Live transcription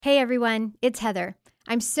Hey everyone, it's Heather.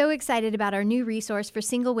 I'm so excited about our new resource for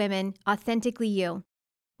single women, Authentically You.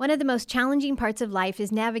 One of the most challenging parts of life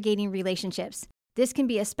is navigating relationships. This can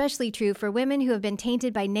be especially true for women who have been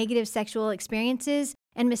tainted by negative sexual experiences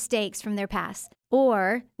and mistakes from their past,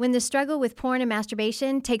 or when the struggle with porn and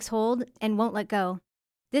masturbation takes hold and won't let go.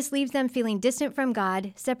 This leaves them feeling distant from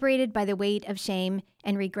God, separated by the weight of shame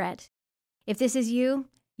and regret. If this is you,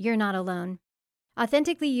 you're not alone.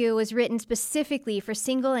 Authentically You was written specifically for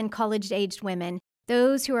single and college-aged women,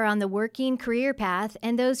 those who are on the working career path,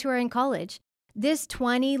 and those who are in college. This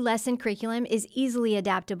 20-lesson curriculum is easily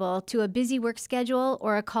adaptable to a busy work schedule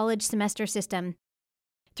or a college semester system.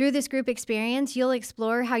 Through this group experience, you'll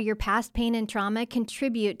explore how your past pain and trauma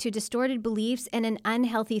contribute to distorted beliefs and an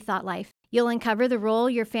unhealthy thought life. You'll uncover the role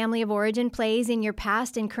your family of origin plays in your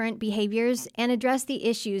past and current behaviors and address the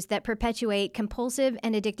issues that perpetuate compulsive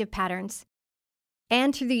and addictive patterns.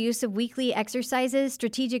 And through the use of weekly exercises,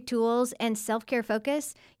 strategic tools, and self-care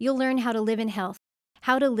focus, you'll learn how to live in health,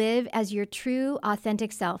 how to live as your true,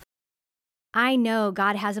 authentic self. I know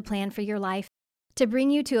God has a plan for your life to bring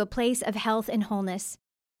you to a place of health and wholeness.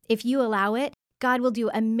 If you allow it, God will do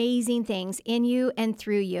amazing things in you and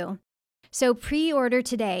through you. So pre-order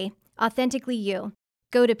today, Authentically You.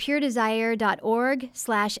 Go to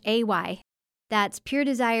puredesire.org/AY. That's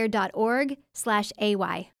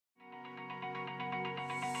puredesire.org/AY.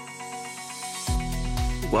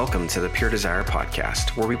 Welcome to the Pure Desire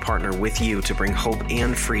podcast, where we partner with you to bring hope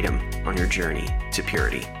and freedom on your journey to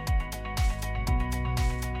purity.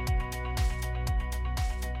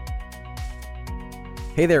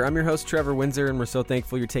 Hey there, I'm your host, Trevor Windsor, and we're so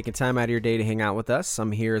thankful you're taking time out of your day to hang out with us.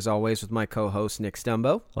 I'm here, as always, with my co-host, Nick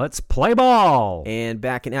Stumbo. Let's play ball! And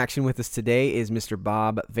back in action with us today is Mr.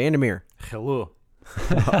 Bob Vandermeer. Hello.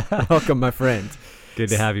 Welcome, my friend. Good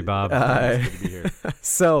to have you, Bob. It's good to be here.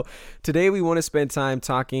 So today we want to spend time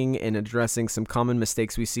talking and addressing some common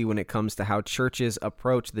mistakes we see when it comes to how churches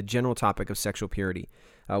approach the general topic of sexual purity.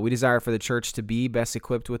 We desire for the church to be best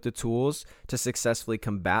equipped with the tools to successfully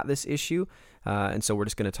combat this issue. And so we're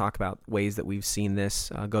just going to talk about ways that we've seen this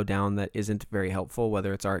go down that isn't very helpful,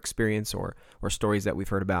 whether it's our experience or stories that we've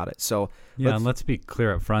heard about it. So and let's be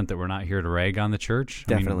clear up front that we're not here to rag on the church.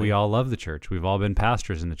 Definitely. I mean, we all love the church. We've all been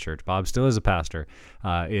pastors in the church. Bob still is a pastor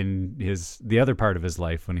in the other part of his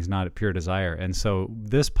life when he's not at Pure Desire. And so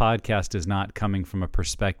this podcast is not coming from a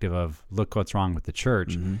perspective of, look what's wrong with the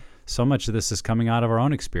church. Mm-hmm. So much of this is coming out of our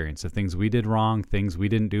own experience of things we did wrong, things we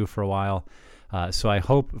didn't do for a while. So I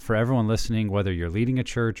hope for everyone listening, whether you're leading a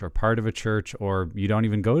church or part of a church or you don't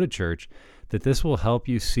even go to church, that this will help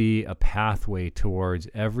you see a pathway towards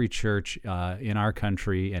every church in our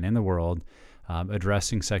country and in the world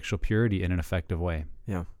addressing sexual purity in an effective way.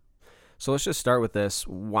 Yeah. So let's just start with this.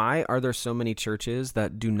 Why are there so many churches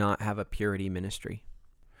that do not have a purity ministry?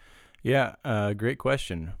 Yeah, great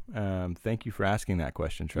question. Thank you for asking that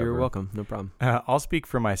question, Trevor. You're welcome. No problem. I'll speak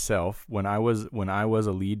for myself. When I was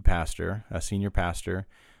a lead pastor, a senior pastor,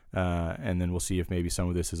 and then we'll see if maybe some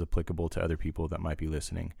of this is applicable to other people that might be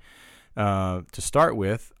listening. To start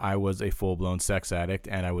with, I was a full-blown sex addict,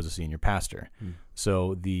 and I was a senior pastor.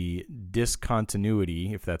 So the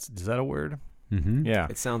discontinuity, is that a word? Mm-hmm. Yeah,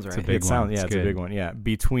 it sounds right. It's a big one. It's a big one. Yeah,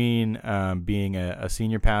 between being a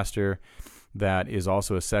senior pastor that is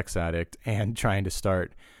also a sex addict and trying to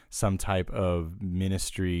start some type of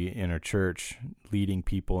ministry in our church, leading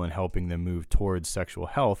people and helping them move towards sexual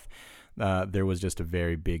health, there was just a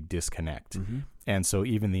very big disconnect. Mm-hmm. And so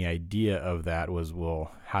even the idea of that was,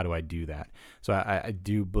 well, how do I do that? So I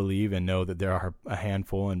do believe and know that there are a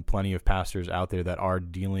handful and plenty of pastors out there that are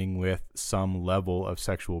dealing with some level of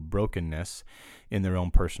sexual brokenness in their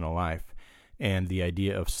own personal life. And the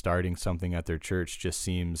idea of starting something at their church just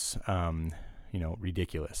seems,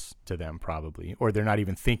 ridiculous to them probably. Or they're not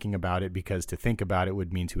even thinking about it, because to think about it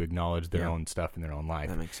would mean to acknowledge their own stuff in their own life.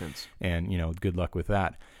 That makes sense. And, good luck with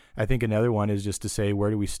that. I think another one is just to say,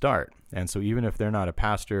 where do we start? And so even if they're not a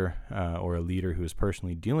pastor or a leader who is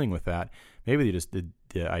personally dealing with that, maybe they just the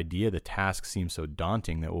idea, the task seems so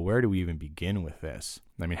daunting that, well, where do we even begin with this?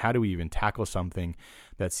 I mean, how do we even tackle something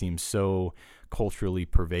that seems so culturally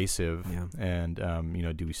pervasive? Yeah. And,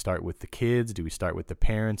 do we start with the kids? Do we start with the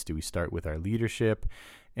parents? Do we start with our leadership?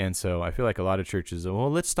 And so I feel like a lot of churches,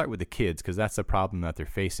 well, let's start with the kids because that's the problem that they're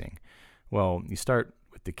facing. Well, you start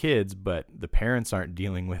with the kids, but the parents aren't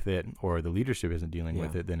dealing with it or the leadership isn't dealing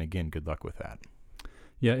with it, then again, good luck with that.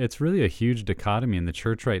 Yeah, it's really a huge dichotomy in the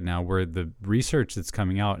church right now where the research that's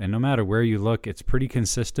coming out, and no matter where you look, it's pretty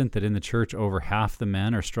consistent that in the church, over half the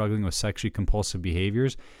men are struggling with sexually compulsive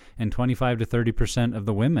behaviors, and 25 to 30% of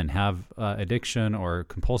the women have addiction or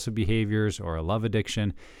compulsive behaviors or a love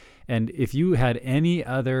addiction. And if you had any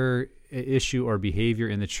other issue or behavior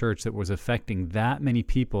in the church that was affecting that many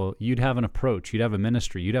people, you'd have an approach, you'd have a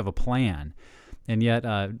ministry, you'd have a plan. And yet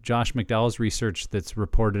Josh McDowell's research that's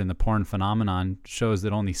reported in the Porn Phenomenon shows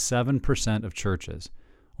that only 7% of churches,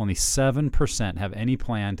 only 7% have any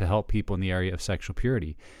plan to help people in the area of sexual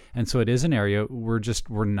purity. And so it is an area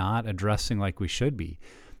we're not addressing like we should be.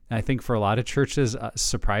 And I think for a lot of churches,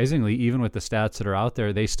 surprisingly, even with the stats that are out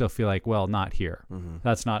there, they still feel like, well, not here. Mm-hmm.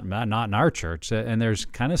 That's not in our church. And there's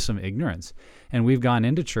kind of some ignorance. And we've gone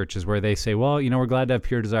into churches where they say, well, we're glad to have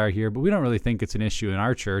pure desire here, but we don't really think it's an issue in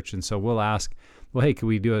our church. And so we'll ask, well, hey, could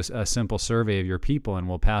we do a simple survey of your people? And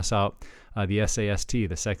we'll pass out the SAST,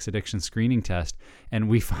 the sex addiction screening test. And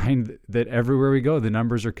we find that everywhere we go, the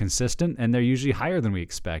numbers are consistent, and they're usually higher than we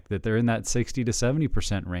expect, that they're in that 60 to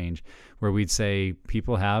 70% range, where we'd say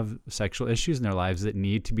people have sexual issues in their lives that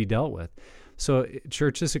need to be dealt with. So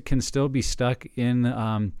churches can still be stuck in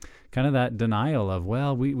kind of that denial of,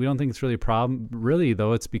 well, we don't think it's really a problem. Really,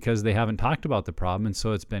 though, it's because they haven't talked about the problem, and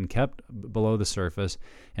so it's been kept below the surface,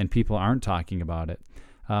 and people aren't talking about it.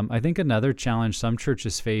 I think another challenge some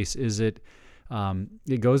churches face is it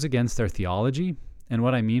goes against their theology. And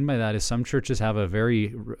what I mean by that is some churches have a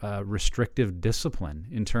very restrictive discipline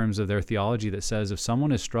in terms of their theology that says if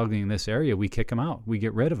someone is struggling in this area, we kick them out. We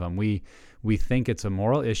get rid of them. We think it's a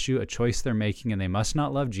moral issue, a choice they're making, and they must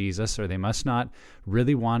not love Jesus, or they must not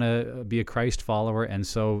really want to be a Christ follower, and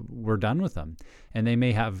so we're done with them. And they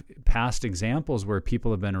may have past examples where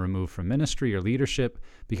people have been removed from ministry or leadership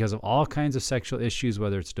because of all kinds of sexual issues,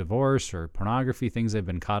 whether it's divorce or pornography, things they've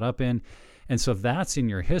been caught up in. And so if that's in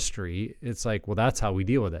your history, it's like, well, that's how we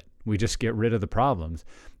deal with it. We just get rid of the problems,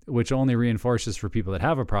 which only reinforces for people that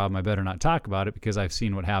have a problem, I better not talk about it because I've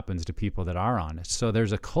seen what happens to people that are honest. So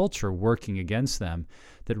there's a culture working against them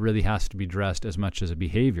that really has to be addressed as much as a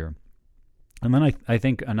behavior. And then I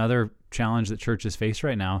think another challenge that churches face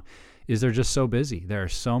right now is they're just so busy. There are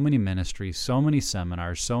so many ministries, so many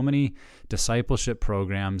seminars, so many discipleship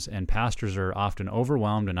programs, and pastors are often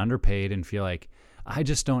overwhelmed and underpaid and feel like, I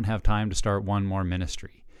just don't have time to start one more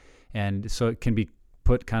ministry. And so it can be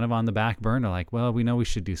put kind of on the back burner, like, well, we know we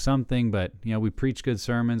should do something, but we preach good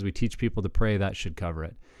sermons, we teach people to pray, that should cover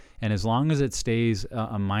it. And as long as it stays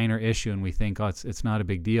a minor issue and we think, oh, it's not a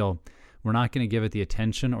big deal, we're not going to give it the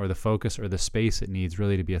attention or the focus or the space it needs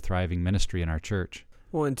really to be a thriving ministry in our church.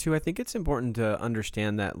 Well, and two, I think it's important to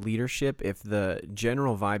understand that leadership, if the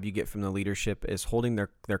general vibe you get from the leadership is holding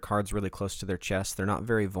their cards really close to their chest, they're not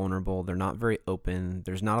very vulnerable, they're not very open,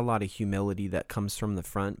 there's not a lot of humility that comes from the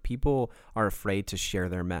front, people are afraid to share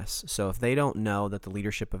their mess. So if they don't know that the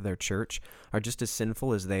leadership of their church are just as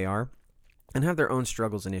sinful as they are, and have their own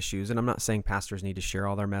struggles and issues, and I'm not saying pastors need to share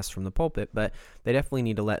all their mess from the pulpit, but they definitely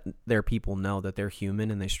need to let their people know that they're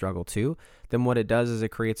human and they struggle too, then what it does is it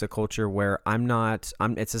creates a culture where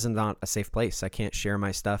this is not a safe place. I can't share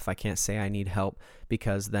my stuff. I can't say I need help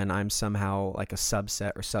because then I'm somehow like a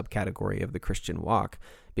subset or subcategory of the Christian walk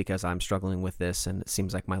because I'm struggling with this and it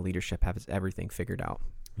seems like my leadership has everything figured out.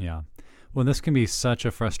 Yeah. Well, this can be such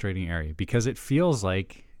a frustrating area because it feels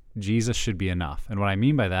like Jesus should be enough. And what I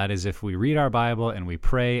mean by that is if we read our Bible and we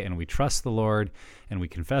pray and we trust the Lord and we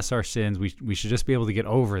confess our sins, we should just be able to get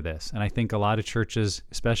over this. And I think a lot of churches,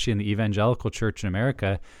 especially in the evangelical church in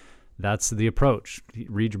America, that's the approach.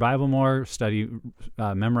 Read your Bible more, study,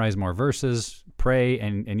 memorize more verses, pray,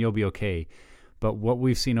 and you'll be okay. But what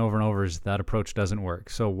we've seen over and over is that approach doesn't work.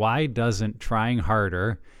 So why doesn't trying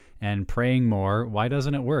harder and praying more, why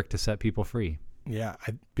doesn't it work to set people free? Yeah.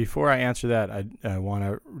 Before I answer that, I want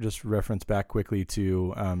to just reference back quickly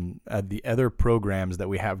to the other programs that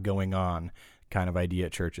we have going on kind of idea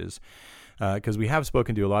at churches. Because we have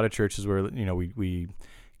spoken to a lot of churches where, we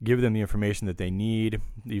give them the information that they need,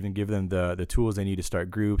 even give them the tools they need to start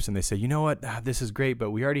groups. And they say, you know what, this is great, but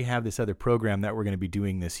we already have this other program that we're going to be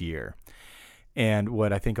doing this year. And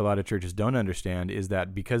what I think a lot of churches don't understand is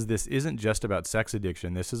that because this isn't just about sex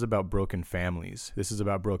addiction, this is about broken families, this is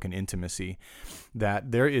about broken intimacy,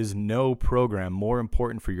 that there is no program more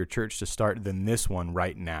important for your church to start than this one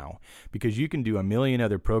right now. Because you can do a million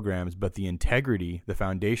other programs, but the integrity, the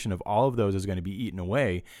foundation of all of those is going to be eaten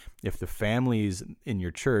away if the families in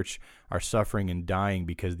your church are suffering and dying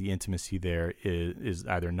because the intimacy there is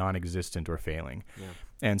either non-existent or failing. Yeah.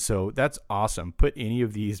 And so that's awesome. Put any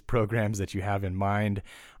of these programs that you have in mind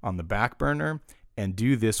on the back burner and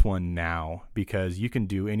do this one now, because you can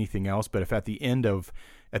do anything else. But if at the end of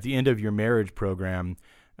your marriage program,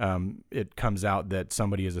 it comes out that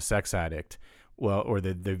somebody is a sex addict, well, or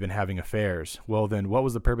that they've been having affairs, well, then what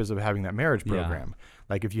was the purpose of having that marriage program? Yeah.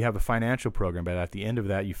 Like if you have a financial program, but at the end of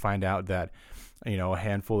that, you find out that a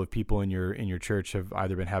handful of people in your church have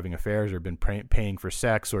either been having affairs or been paying for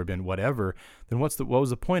sex or been whatever, then what was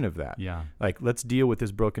the point of that? Yeah. Like, let's deal with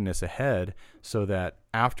this brokenness ahead so that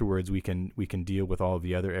afterwards we can deal with all of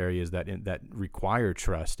the other areas that require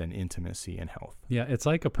trust and intimacy and health. Yeah, it's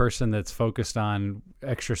like a person that's focused on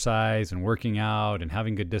exercise and working out and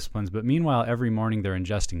having good disciplines, but meanwhile every morning they're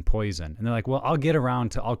ingesting poison. And they're like, well, I'll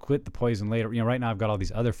quit the poison later. Right now I've got all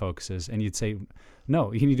these other focuses. And you'd say,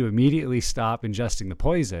 no, you need to immediately stop ingesting the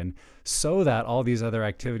poison so that all these other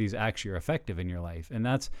activities actually are effective in your life. And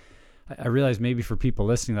I realize maybe for people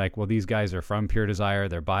listening, like, well, these guys are from Pure Desire,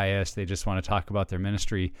 they're biased, they just want to talk about their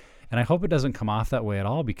ministry. And I hope it doesn't come off that way at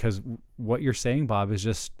all, because what you're saying, Bob, is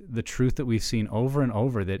just the truth that we've seen over and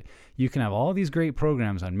over, that you can have all these great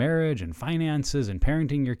programs on marriage and finances and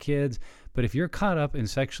parenting your kids, but if you're caught up in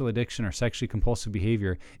sexual addiction or sexually compulsive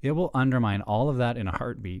behavior, it will undermine all of that in a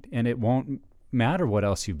heartbeat, and it won't matter what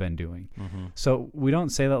else you've been doing. Mm-hmm. So we don't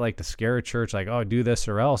say that like to scare a church, like, oh, do this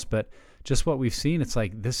or else, but just what we've seen, it's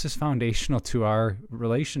like, this is foundational to our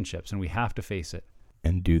relationships and we have to face it.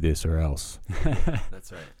 And do this or else.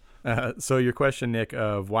 That's right. So your question, Nick,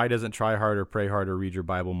 of why doesn't try harder, pray harder, read your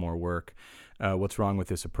Bible more work? What's wrong with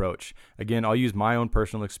this approach? Again, I'll use my own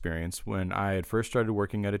personal experience. When I had first started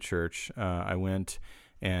working at a church, I went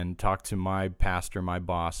and talked to my pastor, my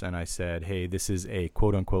boss, and I said, hey, this is a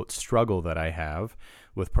quote-unquote struggle that I have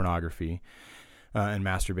with pornography and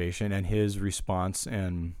masturbation. And his response,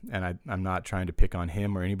 and I'm not trying to pick on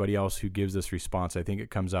him or anybody else who gives this response, I think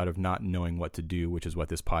it comes out of not knowing what to do, which is what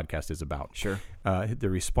this podcast is about. Sure. The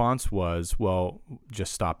response was, well,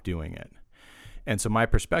 just stop doing it. And so my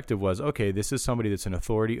perspective was, okay, this is somebody that's an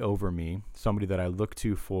authority over me, somebody that I look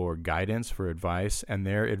to for guidance, for advice, and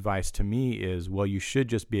their advice to me is, well, you should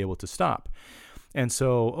just be able to stop. And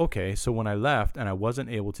so, okay, so when I left and I wasn't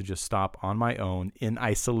able to just stop on my own, in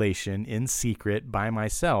isolation, in secret, by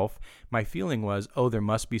myself, my feeling was, oh, there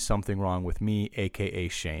must be something wrong with me, aka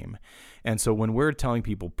shame. And so when we're telling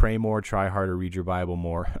people, pray more, try harder, read your Bible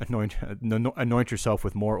more, anoint yourself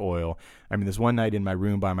with more oil. I mean, this one night in my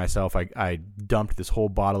room by myself, I dumped this whole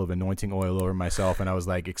bottle of anointing oil over myself, and I was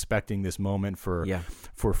like expecting this moment for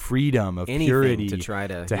freedom, of anything purity to try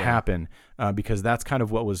to happen, because that's kind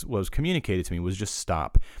of what was communicated to me, was just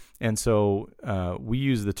stop. And so we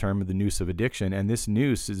use the term of the noose of addiction, and this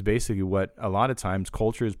noose is basically what a lot of times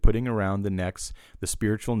culture is putting around the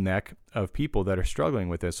spiritual neck of people that are struggling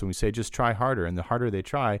with this. So we say, just try harder, and the harder they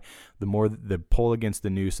try, the more the pull against the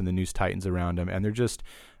noose, and the noose tightens around them, and they're just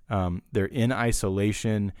they're in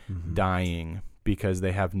isolation, dying, because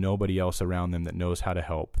they have nobody else around them that knows how to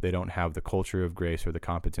help. They don't have the culture of grace or the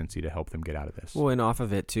competency to help them get out of this. Well, and off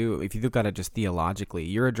of it too, if you look at it just theologically,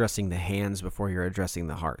 you're addressing the hands before you're addressing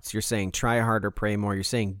the hearts. You're saying try harder, pray more. You're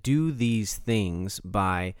saying do these things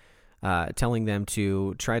by telling them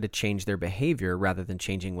to try to change their behavior rather than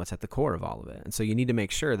changing what's at the core of all of it. And so you need to make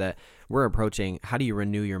sure that we're approaching, how do you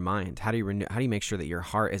renew your mind? How do you make sure that your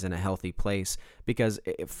heart is in a healthy place? Because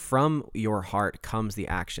from your heart comes the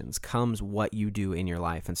actions, comes what you do in your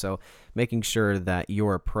life. And so making sure that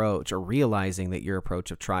your approach, or realizing that your approach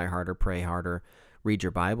of try harder, pray harder, read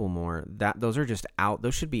your Bible more, those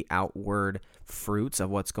should be outward fruits of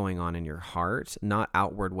what's going on in your heart, not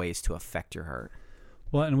outward ways to affect your heart.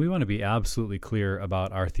 Well, and we want to be absolutely clear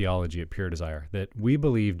about our theology at Pure Desire, that we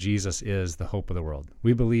believe Jesus is the hope of the world.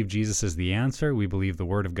 We believe Jesus is the answer. We believe the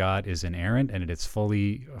Word of God is inerrant and it's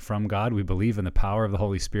fully from God. We believe in the power of the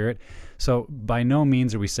Holy Spirit. So by no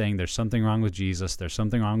means are we saying there's something wrong with Jesus, there's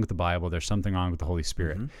something wrong with the Bible, there's something wrong with the Holy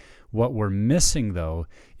Spirit. Mm-hmm. What we're missing, though,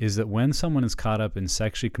 is that when someone is caught up in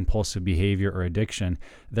sexually compulsive behavior or addiction,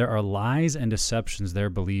 there are lies and deceptions they're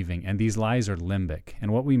believing, and these lies are limbic.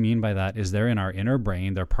 And what we mean by that is they're in our inner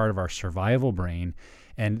brain, they're part of our survival brain,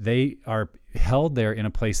 and they are held there in a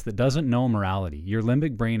place that doesn't know morality. Your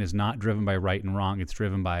limbic brain is not driven by right and wrong, it's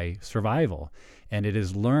driven by survival. And it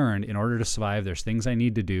is learned, in order to survive, there's things I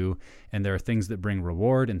need to do, and there are things that bring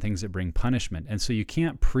reward and things that bring punishment. And so you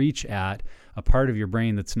can't preach at a part of your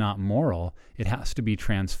brain that's not moral. It has to be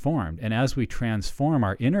transformed. And as we transform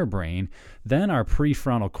our inner brain, then our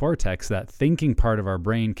prefrontal cortex, that thinking part of our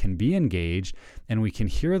brain, can be engaged, and we can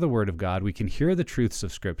hear the Word of God, we can hear the truths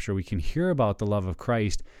of Scripture, we can hear about the love of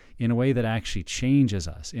Christ in a way that actually changes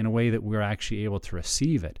us, in a way that we're actually able to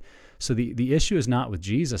receive it. So the issue is not with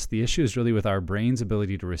Jesus. The issue is really with our brain's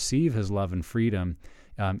ability to receive His love and freedom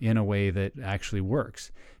in a way that actually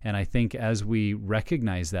works. And I think as we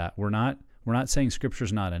recognize that, we're not saying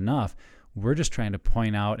Scripture's not enough. We're just trying to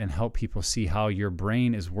point out and help people see how your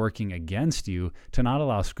brain is working against you to not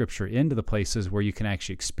allow Scripture into the places where you can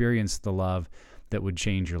actually experience the love that would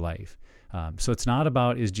change your life. So it's not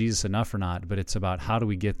about is Jesus enough or not, but it's about how do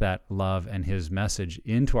we get that love and his message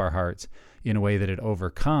into our hearts in a way that it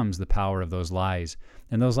overcomes the power of those lies.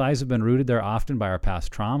 And those lies have been rooted there often by our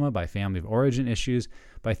past trauma, by family of origin issues,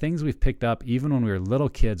 by things we've picked up even when we were little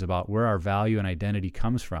kids about where our value and identity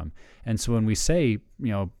comes from. And so when we say,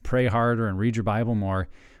 pray harder and read your Bible more,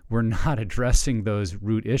 we're not addressing those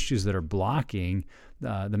root issues that are blocking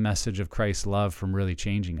the message of Christ's love from really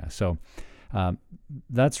changing us. So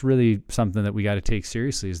that's really something that we got to take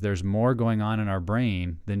seriously, is there's more going on in our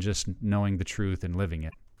brain than just knowing the truth and living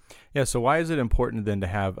it. Yeah, so why is it important then to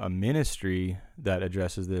have a ministry that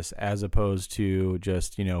addresses this as opposed to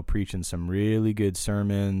just, preaching some really good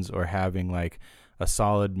sermons or having like a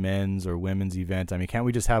solid men's or women's event? I mean, can't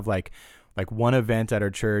we just have like one event at our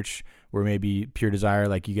church where maybe Pure Desire,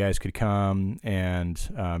 like you guys could come and,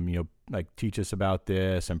 teach us about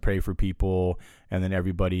this and pray for people, and then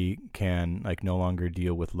everybody can no longer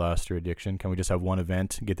deal with lust or addiction? Can we just have one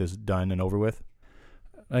event, get this done and over with?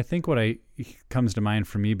 I think what comes to mind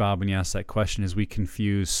for me, Bob, when you ask that question is we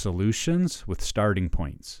confuse solutions with starting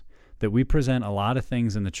points. That we present a lot of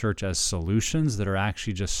things in the church as solutions that are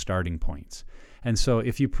actually just starting points. And so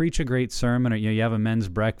if you preach a great sermon, or you have a men's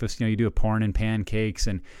breakfast, you do a porn and pancakes,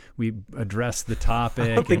 and we address the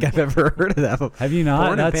topic. I don't think I've ever heard of that. Have you not?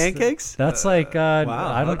 Porn and pancakes? That's wow. Okay.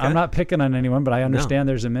 I'm not picking on anyone, but I understand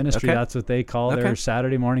there's a ministry. Okay. That's what they call their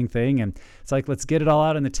Saturday morning thing. And it's like, let's get it all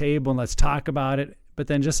out on the table and let's talk about it. But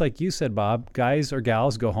then just like you said, Bob, guys or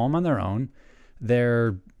gals go home on their own.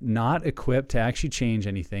 They're not equipped to actually change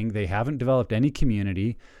anything. They haven't developed any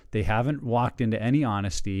community. They haven't walked into any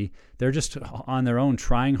honesty. They're just on their own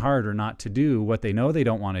trying harder not to do what they know they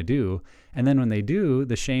don't want to do. And then when they do,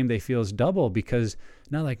 the shame they feel is double, because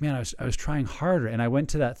now man, I was trying harder and I went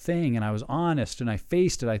to that thing and I was honest and I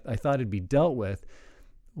faced it. I thought it'd be dealt with.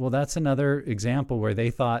 Well, that's another example where they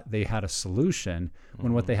thought they had a solution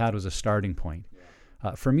when what they had was a starting point.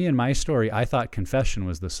 For me in my story, I thought confession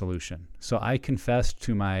was the solution. So I confessed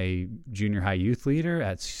to my junior high youth leader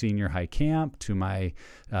at senior high camp, to my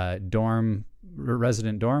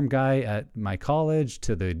resident dorm guy at my college,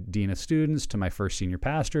 to the dean of students, to my first senior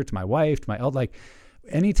pastor, to my wife, to my elder.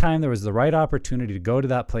 Anytime there was the right opportunity to go to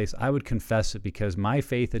that place, I would confess it, because my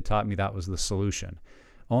faith had taught me that was the solution.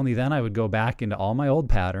 Only then I would go back into all my old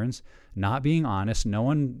patterns, not being honest. No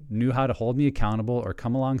one knew how to hold me accountable or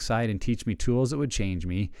come alongside and teach me tools that would change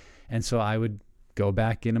me. And so I would go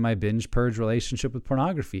back into my binge purge relationship with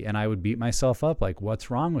pornography, and I would beat myself up like, what's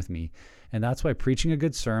wrong with me? And that's why preaching a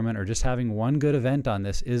good sermon or just having one good event on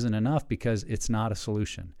this isn't enough, because it's not a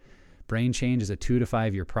solution. Brain change is a 2 to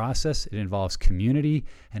 5 year process. It involves community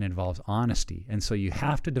and involves honesty. And so you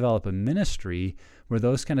have to develop a ministry where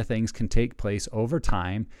those kind of things can take place over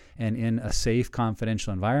time and in a safe,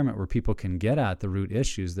 confidential environment where people can get at the root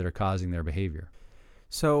issues that are causing their behavior.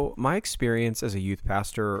 So my experience as a youth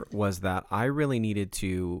pastor was that I really needed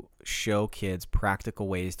to show kids practical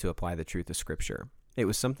ways to apply the truth of Scripture. It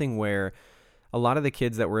was something where a lot of the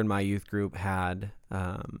kids that were in my youth group had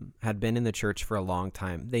been in the church for a long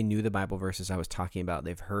time. They knew the Bible verses I was talking about.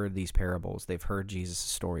 They've heard these parables. They've heard Jesus'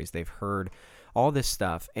 stories. They've heard all this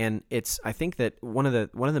stuff. And I think that one of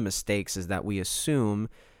the mistakes is that we assume,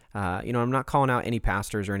 I'm not calling out any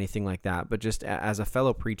pastors or anything like that, but just as a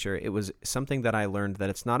fellow preacher, it was something that I learned, that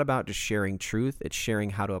it's not about just sharing truth. It's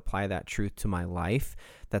sharing how to apply that truth to my life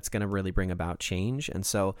that's going to really bring about change. And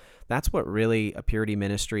so that's what really a purity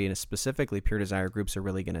ministry and specifically Pure Desire groups are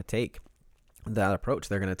really going to take. That approach.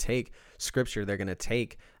 They're going to take Scripture. They're going to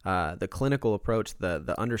take the clinical approach,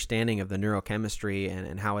 the understanding of the neurochemistry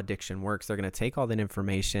and how addiction works. They're going to take all that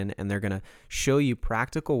information and they're going to show you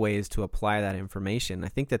practical ways to apply that information. I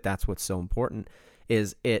think that that's what's so important,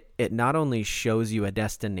 is it not only shows you a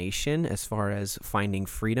destination as far as finding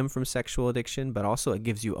freedom from sexual addiction, but also it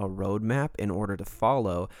gives you a roadmap in order to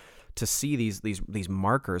follow, to see these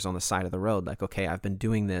markers on the side of the road, like, okay, I've been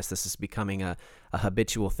doing this. This is becoming a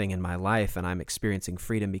habitual thing in my life, and I'm experiencing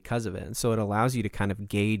freedom because of it. And so it allows you to kind of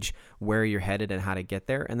gauge where you're headed and how to get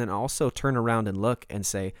there, and then also turn around and look and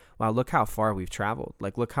say, wow, look how far we've traveled.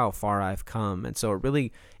 Like, look how far I've come. And so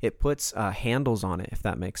it puts handles on it, if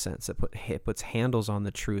that makes sense. It puts handles on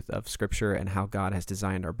the truth of Scripture and how God has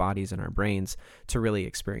designed our bodies and our brains to really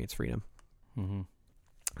experience freedom. Mm-hmm.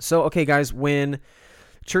 So, okay, guys, when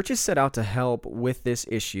churches set out to help with this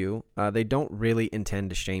issue, they don't really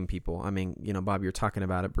intend to shame people. I mean, Bob, you were talking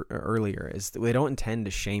about it earlier, is they don't intend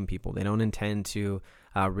to shame people. They don't intend to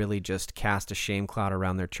really just cast a shame cloud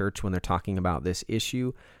around their church when they're talking about this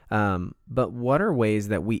issue. But what are ways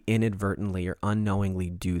that we inadvertently or unknowingly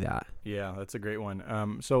do that? Yeah, that's a great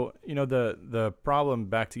one. So, the problem,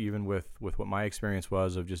 back to even with what my experience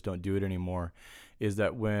was of just don't do it anymore, is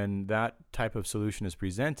that when that type of solution is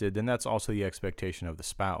presented, then that's also the expectation of the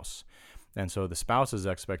spouse. And so the spouse's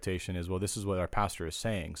expectation is, well, this is what our pastor is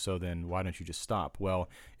saying, so then why don't you just stop? Well,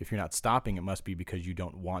 if you're not stopping, it must be because you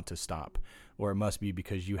don't want to stop, or it must be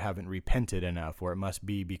because you haven't repented enough, or it must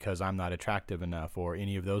be because I'm not attractive enough, or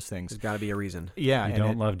any of those things. There's got to be a reason. Yeah. You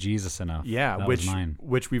don't love Jesus enough. Yeah, that was mine.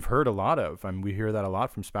 Which we've heard a lot of. I mean, we hear that a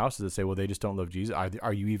lot from spouses that say, well, they just don't love Jesus.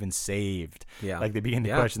 Are you even saved? Yeah. Like they begin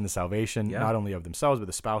to question the salvation, Yeah. not only of themselves, but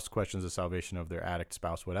the spouse questions the salvation of their addict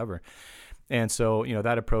spouse, whatever. And so,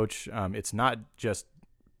 that approach, it's not just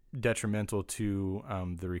detrimental to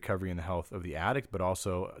the recovery and the health of the addict, but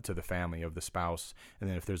also to the family of the spouse. And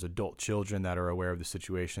then if there's adult children that are aware of the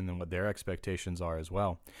situation, then what their expectations are as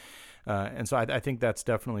well. And so I think that's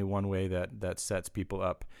definitely one way that sets people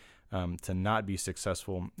up to not be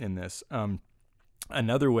successful in this.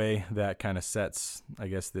 Another way that kind of sets, I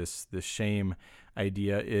guess, this shame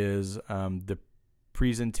idea is the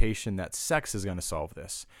presentation that sex is going to solve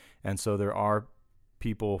this. And so there are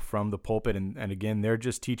people from the pulpit, and again, they're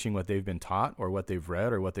just teaching what they've been taught or what they've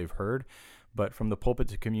read or what they've heard, but from the pulpit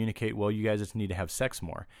to communicate, well, you guys just need to have sex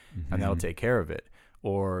more, and that'll take care of it.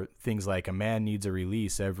 Or things like a man needs a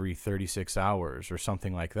release every 36 hours or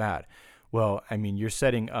something like that. Well, I mean, you're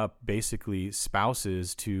setting up basically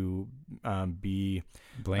spouses to blame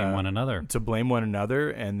one another. To blame one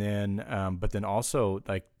another, and then, but then also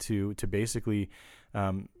like to basically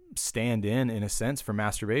stand in a sense for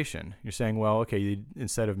masturbation. You're saying, well, okay,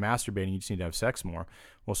 instead of masturbating, you just need to have sex more.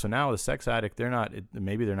 Well, so now the sex addict,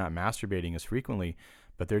 maybe they're not masturbating as frequently,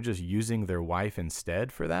 but they're just using their wife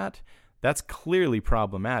instead for that. That's clearly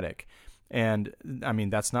problematic. And I mean,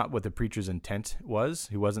 that's not what the preacher's intent was.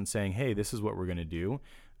 He wasn't saying, hey, this is what we're going to do.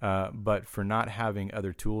 But for not having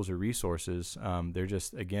other tools or resources, they're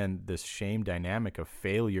just, again, this shame dynamic of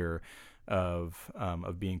failure, of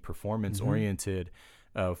being performance oriented,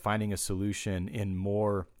 of finding a solution in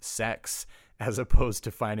more sex as opposed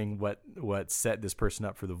to finding what set this person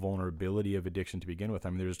up for the vulnerability of addiction to begin with. I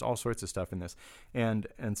mean, there's just all sorts of stuff in this. And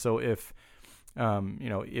so if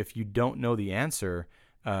you don't know the answer,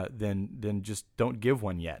 then just don't give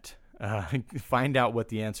one yet. Find out what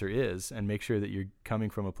the answer is and make sure that you're coming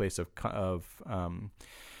from a place of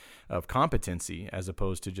competency as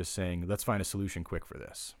opposed to just saying, let's find a solution quick for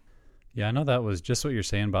this. Yeah, I know that was just what you're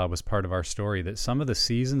saying, Bob, was part of our story, that some of the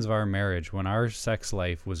seasons of our marriage when our sex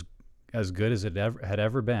life was as good as it had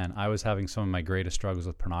ever been, I was having some of my greatest struggles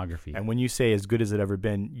with pornography. And when you say as good as it ever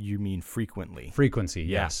been, you mean frequently. Frequency,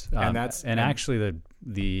 yes. And actually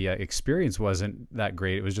the experience wasn't that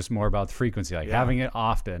great. It was just more about the frequency, having it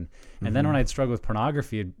often. And then when I'd struggle with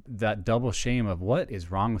pornography, that double shame of what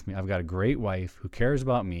is wrong with me? I've got a great wife who cares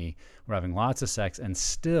about me. We're having lots of sex, and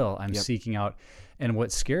still I'm seeking out. And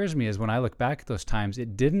what scares me is when I look back at those times, I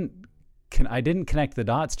didn't connect the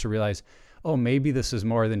dots to realize, oh, maybe this is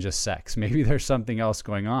more than just sex. Maybe there's something else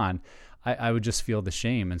going on. I would just feel the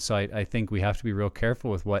shame. And so I think we have to be real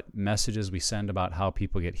careful with what messages we send about how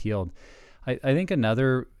people get healed. I think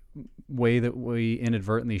another way that we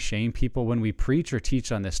inadvertently shame people when we preach or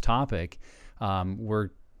teach on this topic,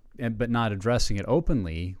 but not addressing it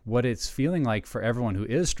openly, what it's feeling like for everyone who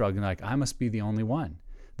is struggling, like, I must be the only one.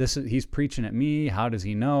 He's preaching at me. How does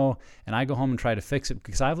he know? And I go home and try to fix it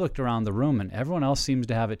because I've looked around the room and everyone else seems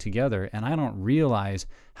to have it together, and I don't realize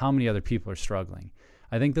how many other people are struggling.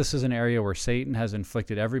 I think this is an area where Satan has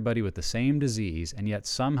inflicted everybody with the same disease and yet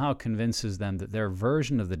somehow convinces them that their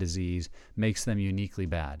version of the disease makes them uniquely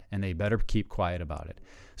bad, and they better keep quiet about it.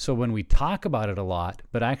 So when we talk about it a lot,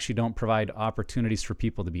 but actually don't provide opportunities for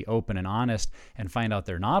people to be open and honest and find out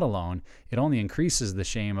they're not alone, it only increases the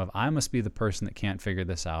shame of, I must be the person that can't figure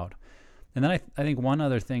this out. And then I think one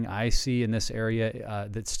other thing I see in this area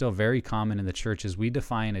that's still very common in the church is we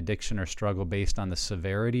define addiction or struggle based on the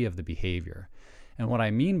severity of the behavior. And what I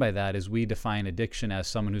mean by that is we define addiction as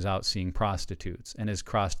someone who's out seeing prostitutes and has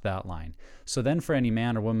crossed that line. So then for any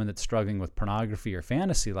man or woman that's struggling with pornography or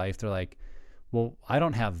fantasy life, they're like, well, I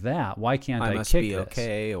don't have that. Why can't I must kick be this?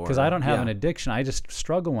 Okay, because I don't have an addiction. I just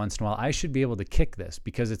struggle once in a while. I should be able to kick this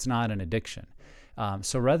because it's not an addiction.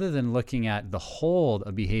 So rather than looking at the hold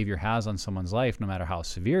a behavior has on someone's life, no matter how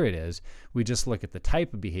severe it is, we just look at the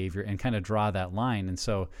type of behavior and kind of draw that line. And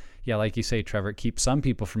so, yeah, like you say, Trevor, it keeps some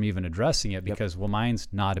people from even addressing it because, well, mine's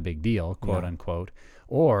not a big deal, quote unquote,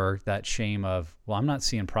 or that shame of, well, I'm not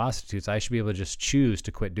seeing prostitutes. I should be able to just choose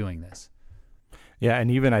to quit doing this. Yeah,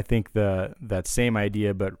 and even I think that same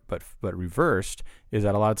idea, but reversed, is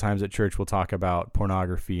that a lot of times at church we'll talk about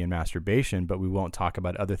pornography and masturbation, but we won't talk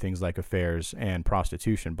about other things like affairs and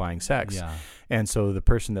prostitution, buying sex. Yeah. And so the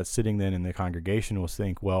person that's sitting then in the congregation will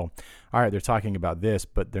think, well, all right, they're talking about this,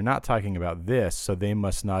 but they're not talking about this, so they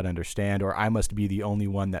must not understand, or I must be the only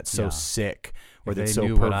one that's so sick or If that's they so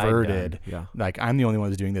knew what I'd perverted. Yeah. Like I'm the only one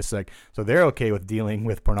who's doing this. Like, so they're okay with dealing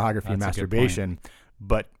with pornography and That's a good masturbation.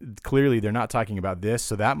 But clearly they're not talking about this,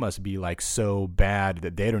 so that must be like so bad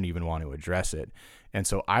that they don't even want to address it. And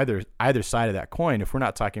so either side of that coin, if we're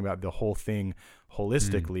not talking about the whole thing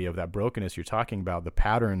holistically of that brokenness you're talking about, the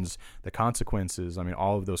patterns, the consequences, I mean,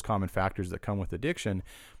 all of those common factors that come with addiction,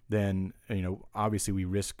 then, obviously we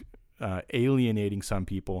risk alienating some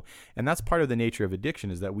people. And that's part of the nature of addiction,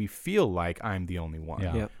 is that we feel like I'm the only one.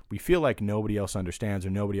 Yeah. Yep. We feel like nobody else understands, or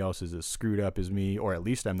nobody else is as screwed up as me, or at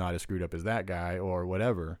least I'm not as screwed up as that guy, or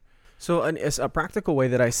whatever. So a practical way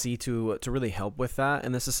that I see to really help with that,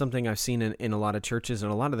 and this is something I've seen in a lot of churches,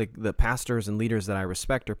 and a lot of the pastors and leaders that I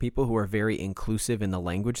respect are people who are very inclusive in the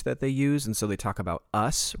language that they use, and so they talk about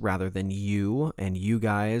us rather than you and you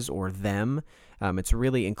guys or them. It's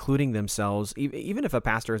really including themselves. Even if a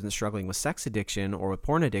pastor isn't struggling with sex addiction or with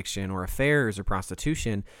porn addiction or affairs or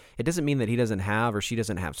prostitution, it doesn't mean that he doesn't have or she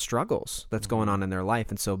doesn't have struggles that's going on in their life.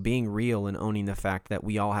 And so being real and owning the fact that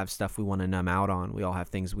we all have stuff we want to numb out on, we all have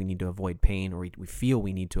things we need to avoid pain, or we feel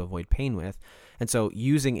we need to avoid pain with. And so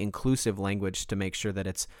using inclusive language to make sure that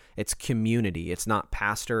it's community. It's not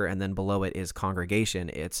pastor and then below it is congregation.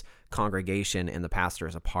 It's congregation and the pastor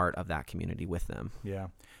is a part of that community with them. Yeah.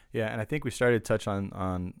 Yeah, and I think we started to touch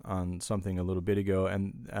on something a little bit ago,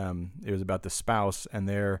 and it was about the spouse and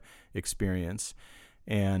their experience.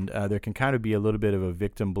 And there can kind of be a little bit of a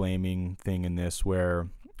victim blaming thing in this, where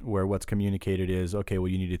what's communicated is, okay, well,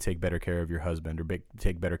 you need to take better care of your husband, or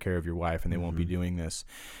take better care of your wife, and they won't be doing this.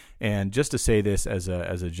 And just to say this as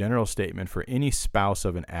a general statement, for any spouse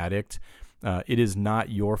of an addict, it is not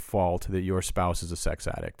your fault that your spouse is a sex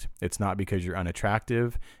addict. It's not because you're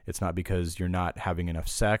unattractive. It's not because you're not having enough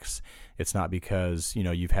sex. It's not because,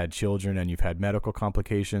 you've had children and you've had medical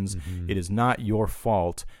complications. It is not your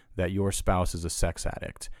fault that your spouse is a sex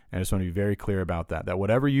addict. And I just want to be very clear about that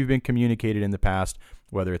whatever you've been communicated in the past,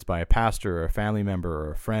 whether it's by a pastor or a family member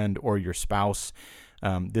or a friend or your spouse,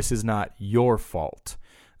 this is not your fault.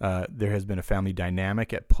 There has been a family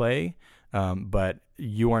dynamic at play, but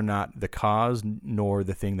you are not the cause nor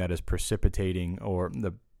the thing that is precipitating or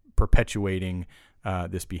perpetuating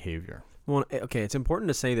this behavior. Well, okay, it's important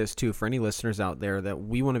to say this too for any listeners out there, that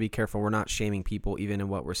we want to be careful. We're not shaming people even in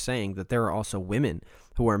what we're saying, that there are also women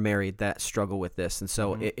who are married that struggle with this. And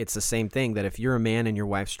so it's the same thing, that if you're a man and your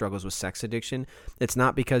wife struggles with sex addiction, it's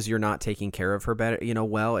not because you're not taking care of her better,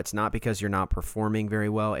 well, it's not because you're not performing very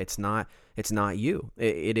well. It's not you.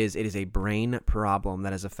 It is a brain problem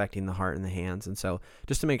that is affecting the heart and the hands. And so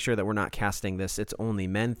just to make sure that we're not casting this, it's only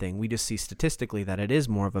men thing. We just see statistically that it is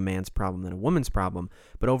more of a man's problem than a woman's problem.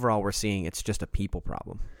 But overall, we're seeing it's just a people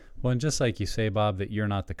problem. Well, and just like you say, Bob, that you're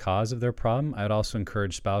not the cause of their problem, I'd also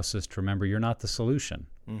encourage spouses to remember you're not the solution.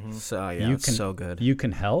 So it's so good. You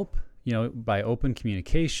can help, by open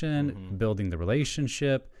communication, building the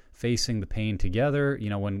relationship, facing the pain together.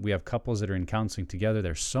 When we have couples that are in counseling together,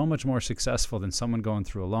 they're so much more successful than someone going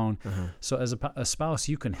through alone. So as a spouse,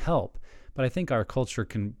 you can help. But I think our culture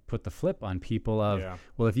can put the flip on people of,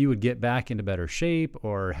 well, if you would get back into better shape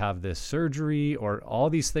or have this surgery or all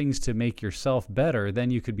these things to make yourself better, then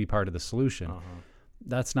you could be part of the solution.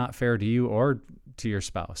 That's not fair to you or to your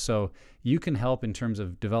spouse. So you can help in terms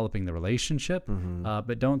of developing the relationship,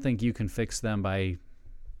 but don't think you can fix them by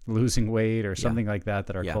losing weight or something like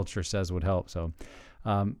that our culture says would help. So,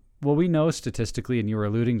 well, we know statistically, and you were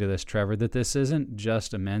alluding to this, Trevor, that this isn't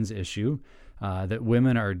just a men's issue, that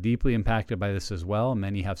women are deeply impacted by this as well.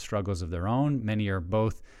 Many have struggles of their own. Many are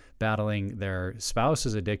both battling their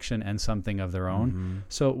spouse's addiction and something of their own.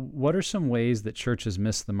 So what are some ways that churches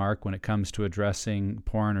miss the mark when it comes to addressing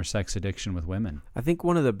porn or sex addiction with women? I think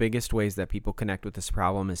one of the biggest ways that people connect with this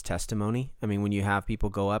problem is testimony. I mean, when you have people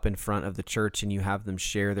go up in front of the church and you have them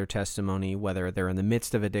share their testimony, whether they're in the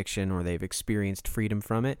midst of addiction or they've experienced freedom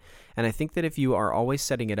from it. And I think that if you are always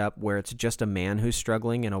setting it up where it's just a man who's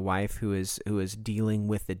struggling and a wife who is dealing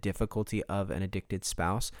with the difficulty of an addicted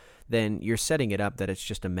spouse, then you're setting it up that it's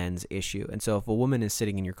just a men's issue. And so if a woman is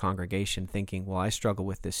sitting in your congregation thinking, well, I struggle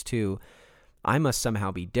with this too, I must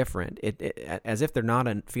somehow be different. As if they're not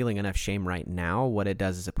feeling enough shame right now, what it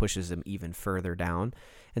does is it pushes them even further down.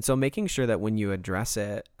 And so making sure that when you address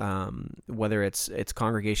it, whether it's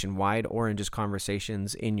congregation wide or in just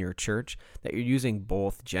conversations in your church, that you're using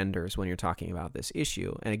both genders when you're talking about this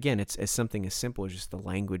issue. And again, it's something as simple as just the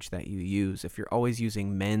language that you use. If you're always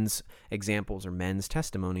using men's examples or men's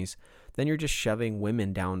testimonies, then you're just shoving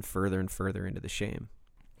women down further and further into the shame.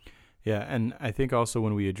 Yeah, and I think also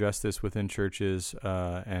when we address this within churches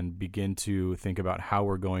and begin to think about how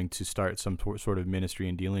we're going to start some sort of ministry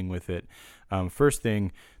and dealing with it, first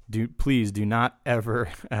thing, please do not ever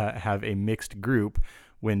have a mixed group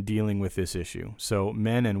when dealing with this issue. So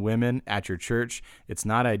men and women at your church, it's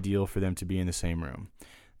not ideal for them to be in the same room.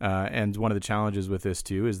 And one of the challenges with this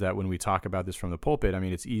too is that when we talk about this from the pulpit, I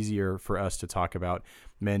mean, it's easier for us to talk about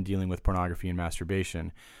men dealing with pornography and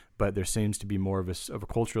masturbation, but there seems to be more of a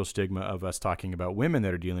cultural stigma of us talking about women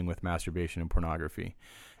that are dealing with masturbation and pornography.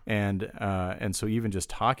 And so even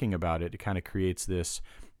just talking about it, it kind of creates this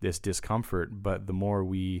discomfort. But the more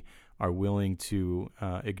we are willing to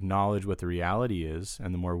acknowledge what the reality is,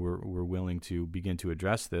 and the more we're willing to begin to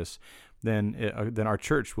address this, then our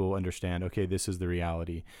church will understand, okay, this is the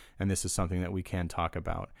reality, and this is something that we can talk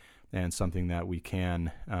about, and something that we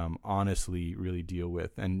can honestly really deal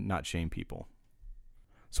with and not shame people.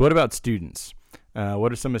 So what about students? What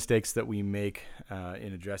are some mistakes that we make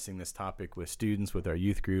in addressing this topic with students, with our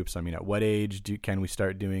youth groups? I mean, at what age can we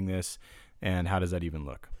start doing this, and how does that even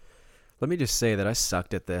look? Let me just say that I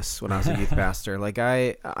sucked at this when I was a youth pastor. Like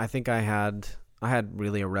I think I had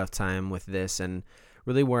really a rough time with this, and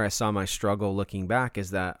really where I saw my struggle looking back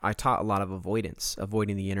is that I taught a lot of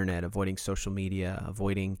avoiding the internet, avoiding social media,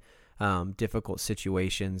 avoiding difficult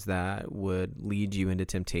situations that would lead you into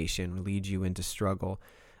temptation, lead you into struggle.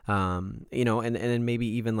 And then maybe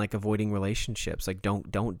even like avoiding relationships, like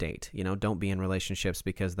don't date, don't be in relationships,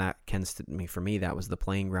 because that for me, that was the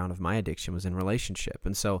playing ground of my addiction, was in relationship.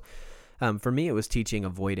 And so, for me, it was teaching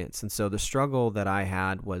avoidance. And so the struggle that I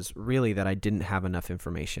had was really that I didn't have enough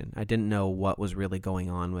information. I didn't know what was really going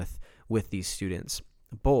on with these students,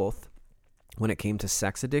 both when it came to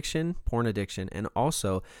sex addiction, porn addiction, and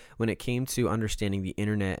also when it came to understanding the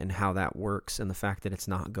internet and how that works, and the fact that it's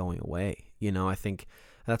not going away. I think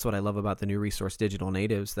that's what I love about the new resource, Digital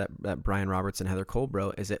Natives, that Brian Roberts and Heather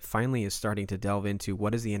Colbro, is it finally is starting to delve into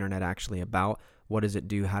what is the internet actually about? What does it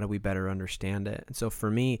do? How do we better understand it? And so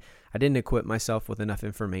for me, I didn't equip myself with enough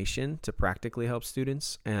information to practically help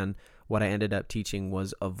students. And what I ended up teaching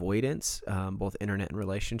was avoidance, both internet and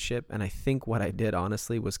relationship. And I think what I did,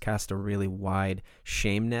 honestly, was cast a really wide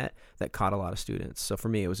shame net that caught a lot of students. So for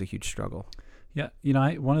me, it was a huge struggle. Yeah.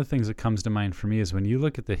 One of the things that comes to mind for me is when you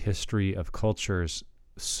look at the history of cultures,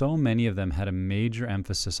 so many of them had a major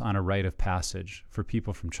emphasis on a rite of passage for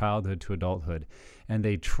people from childhood to adulthood. And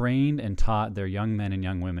they trained and taught their young men and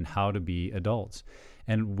young women how to be adults.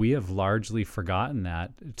 And we have largely forgotten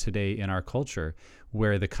that today in our culture,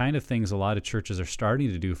 where the kind of things a lot of churches are starting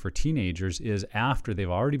to do for teenagers is after they've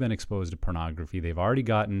already been exposed to pornography, they've already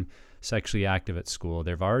gotten sexually active at school,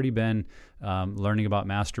 they've already been learning about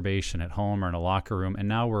masturbation at home or in a locker room, and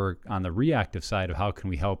now we're on the reactive side of how can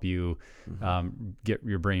we help you get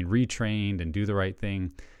your brain retrained and do the right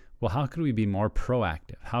thing. Well, how could we be more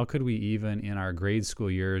proactive? How could we, even in our grade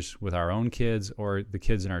school years with our own kids or the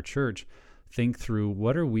kids in our church, think through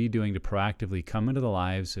what are we doing to proactively come into the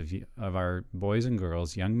lives of our boys and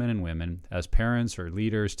girls, young men and women, as parents or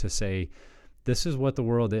leaders, to say, this is what the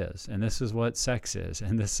world is, and this is what sex is,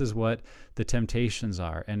 and this is what the temptations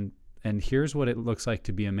are, and here's what it looks like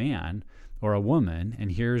to be a man or a woman,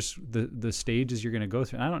 and here's the stages you're going to go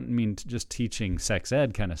through. And I don't mean just teaching sex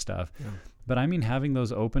ed kind of stuff, but I mean having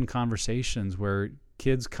those open conversations where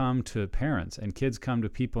kids come to parents and kids come to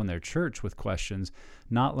people in their church with questions,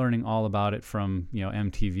 not learning all about it from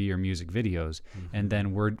MTV or music videos, and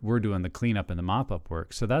then we're doing the cleanup and the mop-up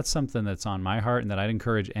work. So that's something that's on my heart, and that I'd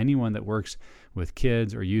encourage anyone that works with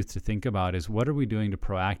kids or youth to think about is, what are we doing to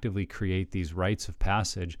proactively create these rites of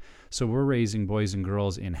passage so we're raising boys and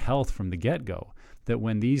girls in health from the get-go, that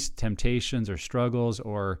when these temptations or struggles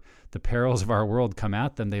or the perils of our world come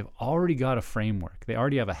at them, they've already got a framework. They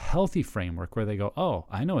already have a healthy framework where they go, oh,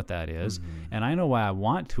 I know what that is, and I know why I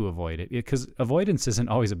want to avoid it. Because avoidance isn't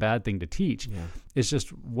always a bad thing to teach. Yeah. It's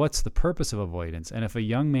just, what's the purpose of avoidance? And if a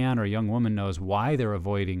young man or a young woman knows why they're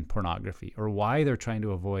avoiding pornography or why they're trying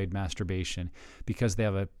to avoid masturbation because they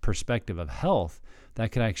have a perspective of health,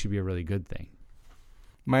 that could actually be a really good thing.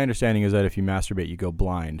 My understanding is that if you masturbate, you go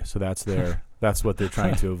blind. So that's what they're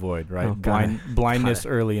trying to avoid, right? Oh, blindness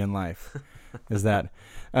early in life. Is that,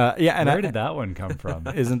 yeah. And where did that one come from?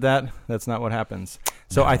 That's not what happens.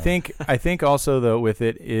 So no. I think also though with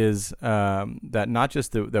it is that not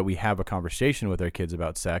just that we have a conversation with our kids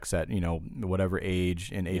about sex at, whatever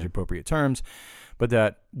age in age appropriate terms, but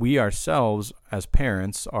that we ourselves as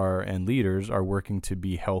parents and leaders are working to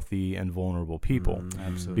be healthy and vulnerable people.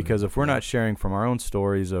 Absolutely. Because if we're not sharing from our own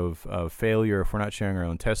stories of failure, if we're not sharing our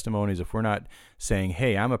own testimonies, if we're not saying,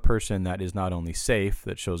 hey, I'm a person that is not only safe,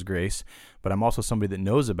 that shows grace, but I'm also somebody that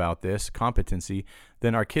knows about this competency,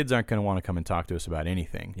 then our kids aren't going to want to come and talk to us about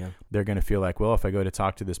anything. Yeah. They're going to feel like, well, if I go to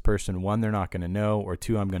talk to this person, one, they're not going to know, or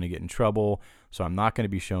two, I'm going to get in trouble, so I'm not going to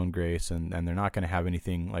be shown grace, and they're not going to have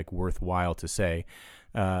anything like worthwhile to say.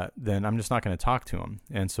 Then I'm just not going to talk to them.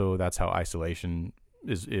 And so that's how isolation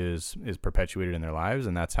is perpetuated in their lives,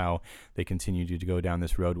 and that's how they continue to go down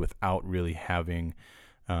this road without really having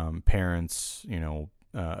parents,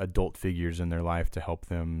 adult figures in their life to help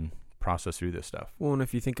them process through this stuff. Well, and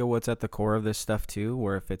if you think of what's at the core of this stuff too,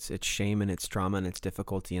 where if it's shame and it's trauma and it's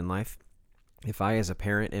difficulty in life, if I as a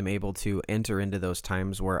parent am able to enter into those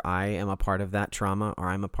times where I am a part of that trauma or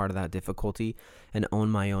I'm a part of that difficulty and own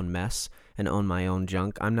my own mess and own my own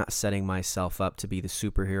junk, I'm not setting myself up to be the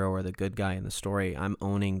superhero or the good guy in the story. I'm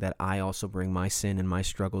owning that I also bring my sin and my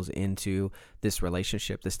struggles into this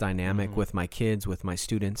relationship, this dynamic with my kids, with my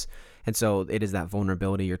students. And so it is that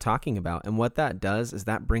vulnerability you're talking about. And what that does is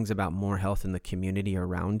that brings about more health in the community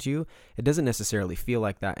around you. It doesn't necessarily feel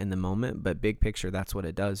like that in the moment, but big picture, that's what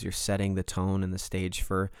it does. You're setting the tone and the stage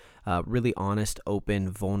for really honest, open,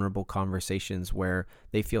 vulnerable conversations where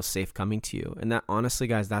they feel safe coming to you. And that, honestly,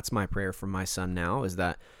 guys, that's my prayer for my son now, is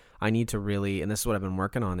that I need to really, and this is what I've been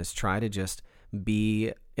working on, is try to just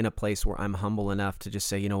be in a place where I'm humble enough to just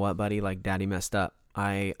say, you know what, buddy, like daddy messed up.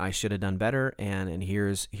 I should have done better, and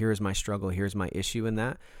here's my struggle, here's my issue in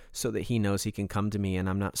that, so that he knows he can come to me and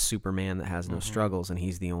I'm not Superman that has no struggles and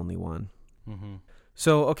he's the only one.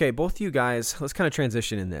 So, okay, both of you guys, let's kind of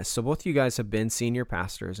transition in this. So both of you guys have been senior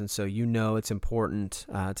pastors, and so it's important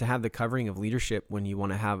to have the covering of leadership when you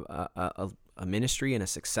want to have a ministry and a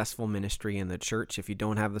successful ministry in the church. If you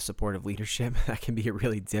don't have the support of leadership, that can be a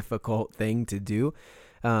really difficult thing to do.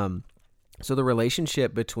 So the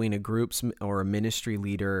relationship between a group's or a ministry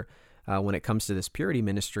leader when it comes to this purity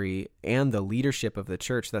ministry and the leadership of the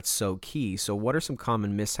church, that's so key. So what are some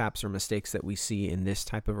common mishaps or mistakes that we see in this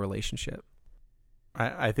type of relationship?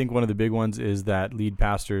 I think one of the big ones is that lead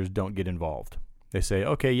pastors don't get involved. They say,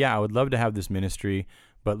 okay, yeah, I would love to have this ministry,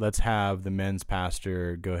 but let's have the men's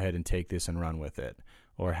pastor go ahead and take this and run with it.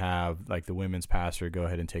 Or have like the women's pastor go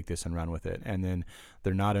ahead and take this and run with it. And then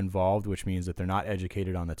they're not involved, which means that they're not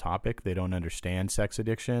educated on the topic. They don't understand sex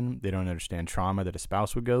addiction. They don't understand trauma that a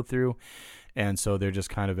spouse would go through. And so they're just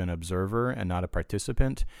kind of an observer and not a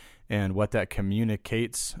participant. And what that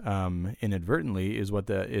communicates inadvertently is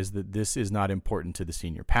that this is not important to the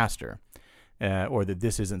senior pastor. Or that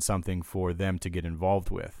this isn't something for them to get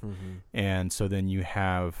involved with. And so then you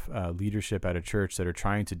have leadership at a church that are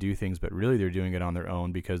trying to do things, but really they're doing it on their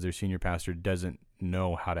own because their senior pastor doesn't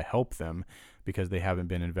know how to help them because they haven't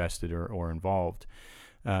been invested or involved.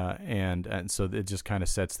 And so it just kind of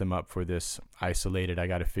sets them up for this isolated, I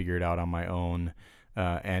got to figure it out on my own.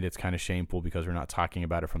 And it's kind of shameful because we're not talking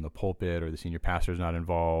about it from the pulpit, or the senior pastor is not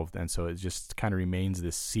involved. And so it just kind of remains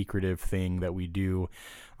this secretive thing that we do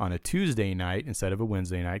on a Tuesday night instead of a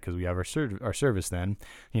Wednesday night, because we have our service then,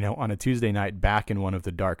 on a Tuesday night back in one of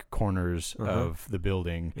the dark corners of the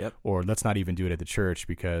building. Yep. Or let's not even do it at the church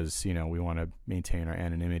because, we want to maintain our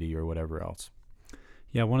anonymity or whatever else.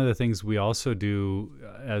 Yeah, one of the things we also do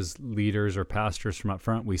as leaders or pastors from up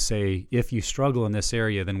front, we say, if you struggle in this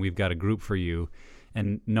area, then we've got a group for you.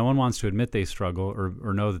 And no one wants to admit they struggle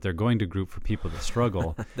or know that they're going to group for people that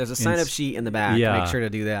struggle. There's a sign-up sheet in the back. Yeah, make sure to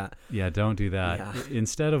do that. Yeah, don't do that. Yeah.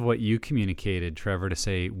 Instead of what you communicated, Trevor, to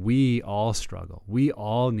say, we all struggle. We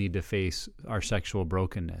all need to face our sexual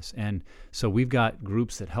brokenness. And so we've got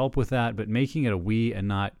groups that help with that, but making it a we and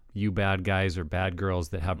not you bad guys or bad girls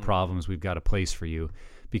that have problems, we've got a place for you.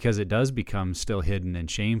 Because it does become still hidden and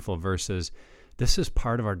shameful versus this is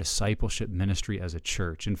part of our discipleship ministry as a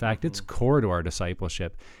church. In fact, it's core to our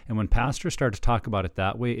discipleship. And when pastors start to talk about it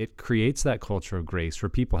that way, it creates that culture of grace where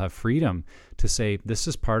people have freedom to say, this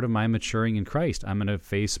is part of my maturing in Christ. I'm going to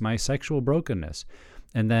face my sexual brokenness.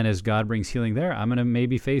 And then as God brings healing there, I'm going to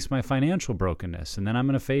maybe face my financial brokenness. And then I'm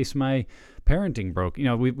going to face my parenting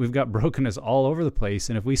we've got brokenness all over the place.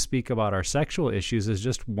 And if we speak about our sexual issues as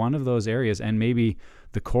just one of those areas, and maybe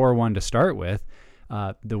the core one to start with,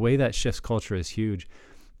 the way that shifts culture is huge.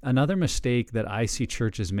 Another mistake that I see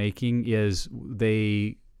churches making is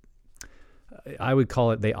I would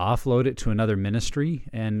call it, they offload it to another ministry.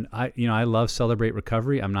 And I love Celebrate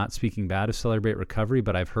Recovery. I'm not speaking bad of Celebrate Recovery,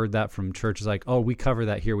 but I've heard that from churches like, oh, we cover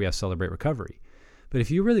that here, we have Celebrate Recovery. But if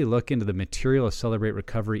you really look into the material of Celebrate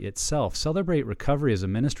Recovery itself, Celebrate Recovery as a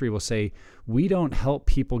ministry will say, we don't help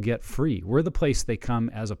people get free. We're the place they come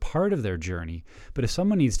as a part of their journey. But if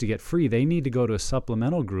someone needs to get free, they need to go to a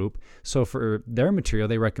supplemental group. So for their material,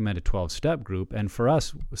 they recommend a 12-step group. And for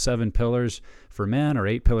us, 7 pillars for men or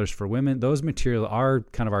 8 pillars for women, those material are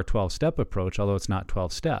kind of our 12-step approach, although it's not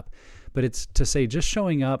 12-step. But it's to say just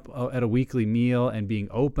showing up at a weekly meal and being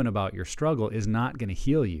open about your struggle is not going to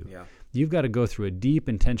heal you. Yeah. You've got to go through a deep,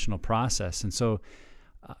 intentional process. And so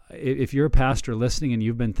if you're a pastor listening and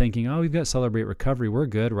you've been thinking, oh, we've got Celebrate Recovery, we're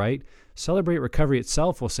good, right? Celebrate Recovery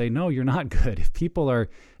itself will say, no, you're not good. If people are,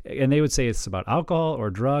 and they would say it's about alcohol or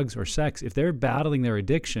drugs or sex, if they're battling their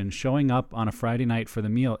addiction, showing up on a Friday night for the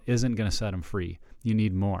meal isn't going to set them free. You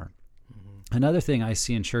need more. Mm-hmm. Another thing I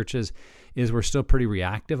see in churches is we're still pretty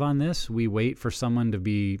reactive on this. We wait for someone to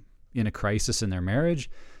be in a crisis in their marriage,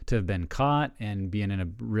 to have been caught and being in a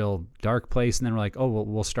real dark place, and then we're like, oh, well,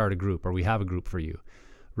 we'll start a group, or we have a group for you.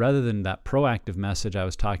 Rather than that proactive message I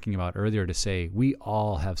was talking about earlier to say, we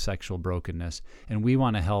all have sexual brokenness, and we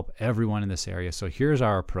want to help everyone in this area. So here's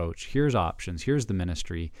our approach, here's options, here's the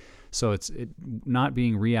ministry. So it's not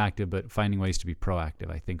being reactive, but finding ways to be proactive,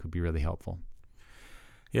 I think would be really helpful.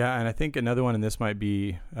 Yeah, and I think another one, and this might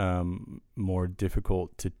be more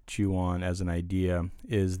difficult to chew on as an idea,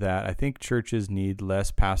 is that I think churches need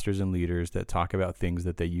less pastors and leaders that talk about things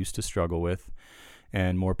that they used to struggle with,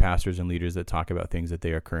 and more pastors and leaders that talk about things that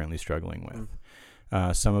they are currently struggling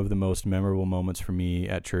with. Some of the most memorable moments for me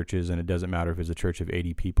at churches, and it doesn't matter if it's a church of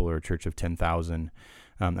 80 people or a church of 10,000,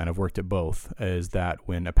 and I've worked at both, is that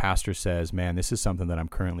when a pastor says, man, this is something that I'm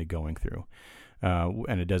currently going through.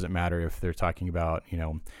 And it doesn't matter if they're talking about,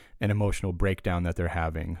 an emotional breakdown that they're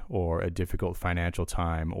having, or a difficult financial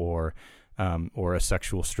time, or a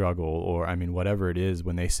sexual struggle, or whatever it is.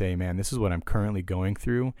 When they say, man, this is what I'm currently going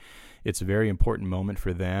through, it's a very important moment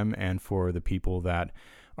for them and for the people that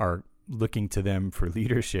are looking to them for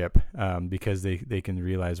leadership, because they can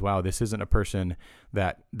realize, wow, this isn't a person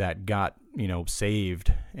that got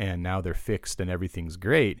saved and now they're fixed and everything's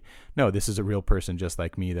great. No, this is a real person just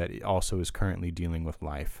like me that also is currently dealing with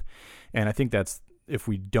life. And I think that's, if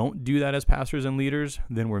we don't do that as pastors and leaders,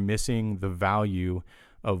 then we're missing the value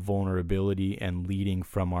of vulnerability and leading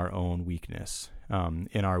from our own weakness.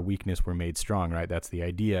 In our weakness, we're made strong, right? That's the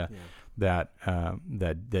idea. Yeah.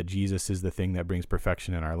 That Jesus is the thing that brings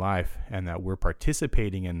perfection in our life, and that we're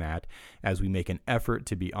participating in that as we make an effort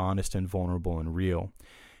to be honest and vulnerable and real.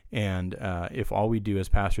 And if all we do as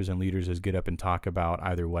pastors and leaders is get up and talk about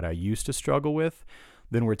either what I used to struggle with,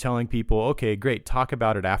 then we're telling people, okay, great, talk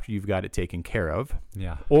about it after you've got it taken care of.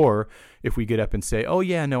 Yeah. Or if we get up and say, oh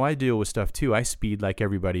yeah, no, I deal with stuff too, I speed like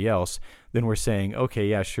everybody else, then we're saying, okay,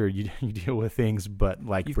 yeah, sure, you deal with things, but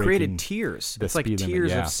like you've created tiers. It's like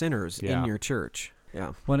tiers of sinners in your church.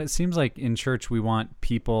 Yeah. Well, it seems like in church we want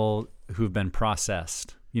people who've been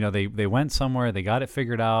processed. They went somewhere, they got it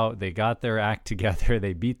figured out, they got their act together,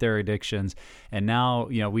 they beat their addictions, and now,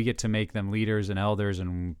 we get to make them leaders and elders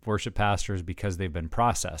and worship pastors because they've been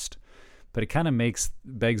processed. But it kind of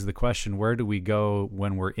begs the question, where do we go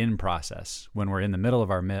when we're in process, when we're in the middle of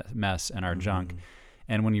our mess and our junk?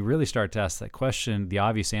 And when you really start to ask that question, the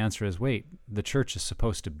obvious answer is, wait, the church is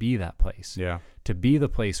supposed to be that place. Yeah. To be the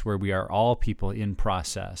place where we are all people in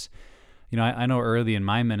process. I know early in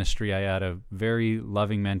my ministry, I had a very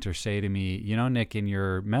loving mentor say to me, Nick, in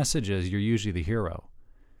your messages, you're usually the hero.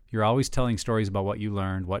 You're always telling stories about what you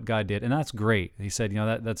learned, what God did, and that's great. He said,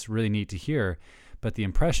 that's really neat to hear, but the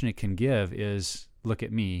impression it can give is, look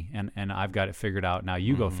at me, and I've got it figured out, now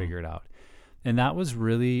you go figure it out. And that was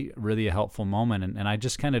really, really a helpful moment, and I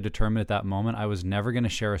just kind of determined at that moment I was never going to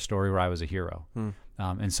share a story where I was a hero.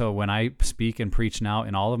 And so when I speak and preach now,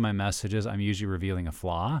 in all of my messages, I'm usually revealing a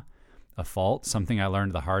flaw, a fault, something I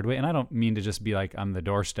learned the hard way. And I don't mean to just be like I'm the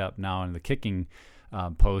doorstep now and the kicking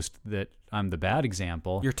post, that I'm the bad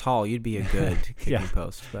example. You're tall. You'd be a good kicking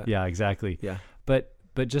post. But. Yeah, exactly. Yeah. But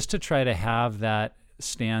just to try to have that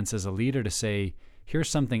stance as a leader to say, here's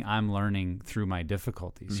something I'm learning through my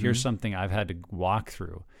difficulties. Here's something I've had to walk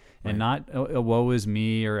through. And not a woe is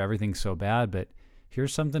me or everything's so bad, but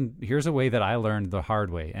here's a way that I learned the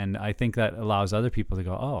hard way. And I think that allows other people to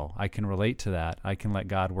go, oh, I can relate to that. I can let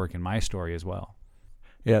God work in my story as well.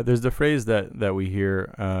 Yeah, there's the phrase that we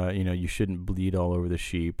hear, you shouldn't bleed all over the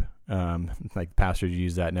sheep. Like pastors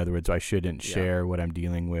use that. In other words, I shouldn't share what I'm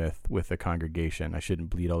dealing with the congregation. I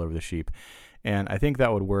shouldn't bleed all over the sheep. And I think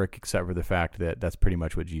that would work, except for the fact that that's pretty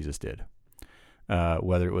much what Jesus did.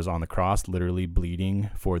 whether it was on the cross, literally bleeding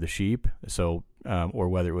for the sheep. So, or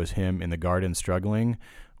whether it was him in the garden struggling,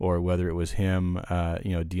 or whether it was him,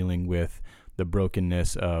 dealing with the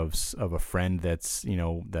brokenness of a friend that's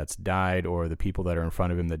died, or the people that are in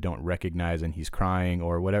front of him that don't recognize and he's crying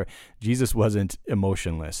or whatever. Jesus wasn't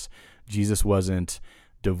emotionless. Jesus wasn't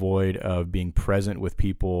devoid of being present with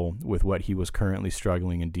people with what he was currently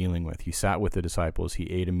struggling and dealing with. He sat with the disciples.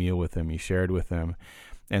 He ate a meal with them. He shared with them.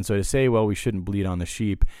 And so to say, well, we shouldn't bleed on the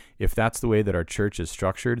sheep, if that's the way that our church is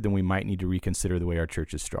structured, then we might need to reconsider the way our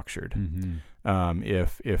church is structured. Mm-hmm.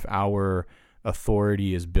 If our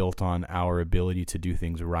authority is built on our ability to do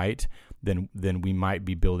things right, then we might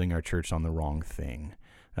be building our church on the wrong thing.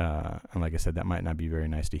 And like I said, that might not be very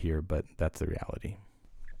nice to hear, but that's the reality.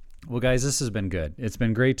 Well, guys, this has been good. It's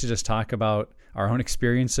been great to just talk about our own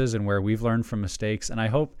experiences and where we've learned from mistakes. And I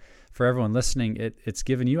hope for everyone listening, it's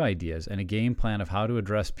given you ideas and a game plan of how to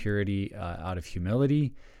address purity out of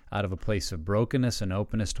humility, out of a place of brokenness and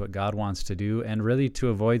openness to what God wants to do, and really to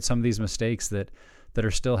avoid some of these mistakes that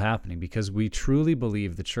are still happening, because we truly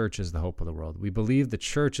believe the church is the hope of the world. We believe the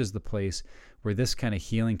church is the place where this kind of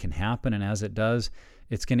healing can happen, and as it does,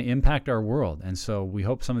 it's going to impact our world. And so we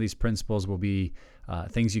hope some of these principles will be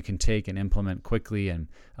things you can take and implement quickly, and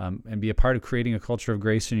be a part of creating a culture of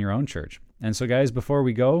grace in your own church. And so, guys, before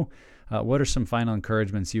we go, what are some final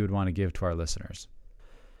encouragements you would want to give to our listeners?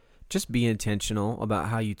 Just be intentional about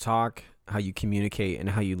how you talk, how you communicate, and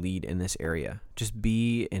how you lead in this area. Just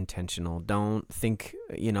be intentional. Don't think,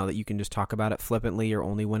 that you can just talk about it flippantly or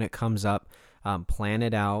only when it comes up. Plan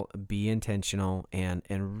it out, be intentional, and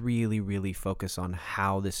really, really focus on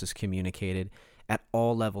how this is communicated at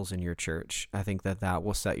all levels in your church. I think that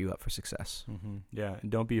will set you up for success. Mm-hmm. Yeah, and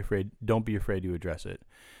don't be afraid to address it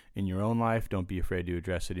in your own life. Don't be afraid to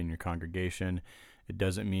address it in your congregation. It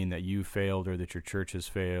doesn't mean that you failed or that your church has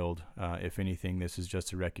failed. If anything, this is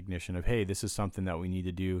just a recognition of, hey, this is something that we need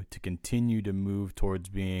to do to continue to move towards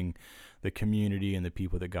being the community and the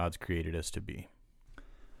people that God's created us to be.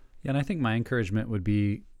 Yeah, and I think my encouragement would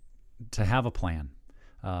be to have a plan.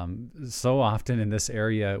 So often in this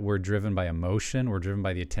area, we're driven by emotion. We're driven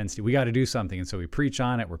by the intensity. We got to do something. And so we preach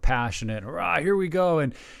on it. We're passionate. Here we go.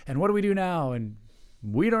 And what do we do now? And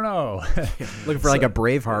we don't know. Looking for like a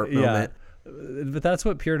Braveheart moment. But that's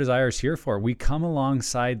what Pure Desire is here for. We come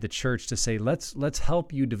alongside the church to say, let's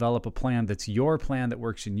help you develop a plan that's your plan that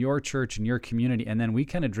works in your church and your community. And then we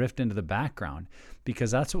kind of drift into the background,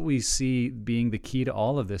 because that's what we see being the key to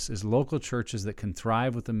all of this, is local churches that can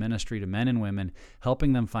thrive with the ministry to men and women,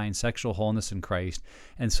 helping them find sexual wholeness in Christ.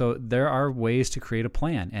 And so there are ways to create a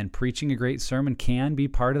plan, and preaching a great sermon can be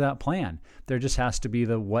part of that plan. There just has to be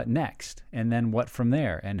the what next, and then what from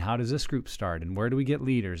there, and how does this group start, and where do we get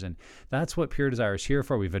leaders? And that's what Pure Desire is here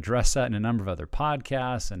for. We've addressed that in a number of other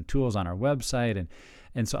podcasts and tools on our website.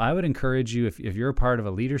 And so I would encourage you, if you're a part of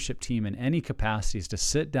a leadership team in any capacities, to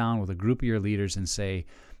sit down with a group of your leaders and say,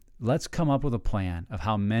 let's come up with a plan of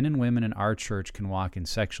how men and women in our church can walk in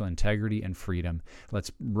sexual integrity and freedom.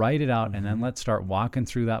 Let's write it out, and then let's start walking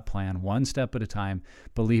through that plan one step at a time,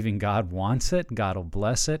 believing God wants it, God will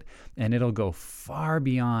bless it, and it'll go far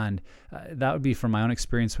beyond. That would be, from my own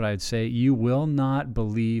experience, what I would say. You will not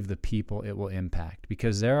believe the people it will impact,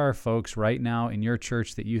 because there are folks right now in your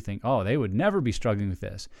church that you think, oh, they would never be struggling with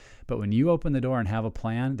this. But when you open the door and have a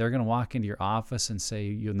plan, they're going to walk into your office and say,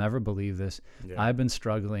 you'll never believe this. Yeah. I've been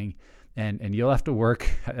struggling. And you'll have to work,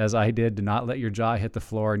 as I did, to not let your jaw hit the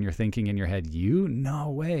floor and you're thinking in your head, no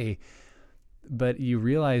way. But you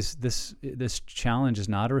realize this challenge is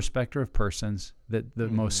not a respecter of persons, that the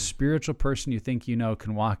most spiritual person you think you know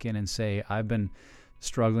can walk in and say, I've been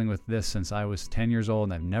struggling with this since I was 10 years old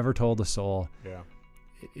and I've never told a soul. Yeah.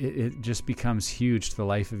 It just becomes huge to the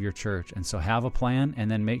life of your church. And so have a plan,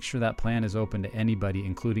 and then make sure that plan is open to anybody,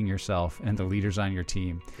 including yourself and the leaders on your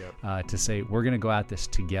team, to say, we're going to go at this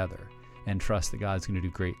together and trust that God's going to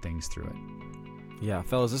do great things through it. Yeah,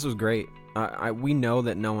 fellas, this was great. We know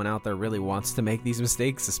that no one out there really wants to make these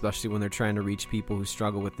mistakes, especially when they're trying to reach people who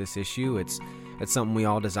struggle with this issue. It's something we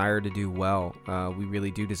all desire to do well. We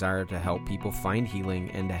really do desire to help people find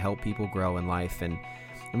healing and to help people grow in life. And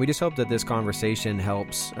we just hope that this conversation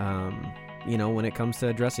helps, when it comes to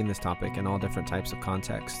addressing this topic in all different types of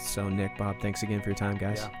contexts. So, Nick, Bob, thanks again for your time,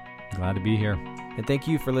 guys. Yeah. Glad to be here. And thank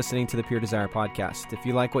you for listening to the Pure Desire podcast. If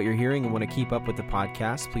you like what you're hearing and want to keep up with the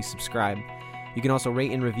podcast, please subscribe. You can also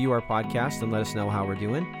rate and review our podcast and let us know how we're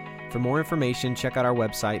doing. For more information, check out our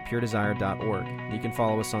website, puredesire.org. You can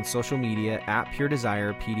follow us on social media at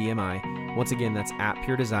PureDesirePDMI. Once again, that's at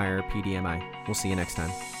PureDesirePDMI. We'll see you next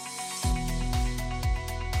time.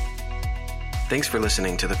 Thanks for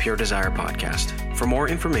listening to the Pure Desire podcast. For more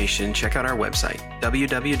information, check out our website,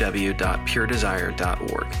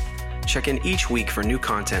 www.puredesire.org. Check in each week for new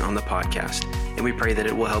content on the podcast, and we pray that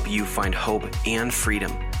it will help you find hope and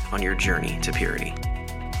freedom on your journey to purity.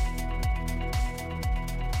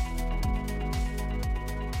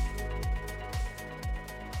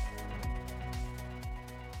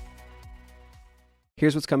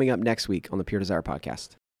 Here's what's coming up next week on the Pure Desire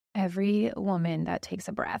podcast. Every woman that takes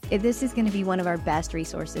a breath. This is going to be one of our best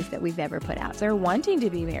resources that we've ever put out. They're wanting to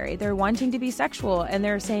be married. They're wanting to be sexual. And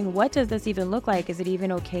they're saying, what does this even look like? Is it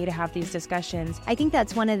even okay to have these discussions? I think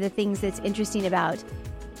that's one of the things that's interesting about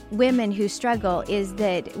women who struggle is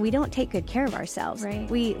that we don't take good care of ourselves.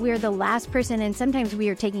 Right. We're the last person, and sometimes we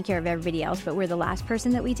are taking care of everybody else, but we're the last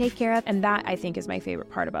person that we take care of. And that, I think, is my favorite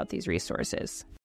part about these resources.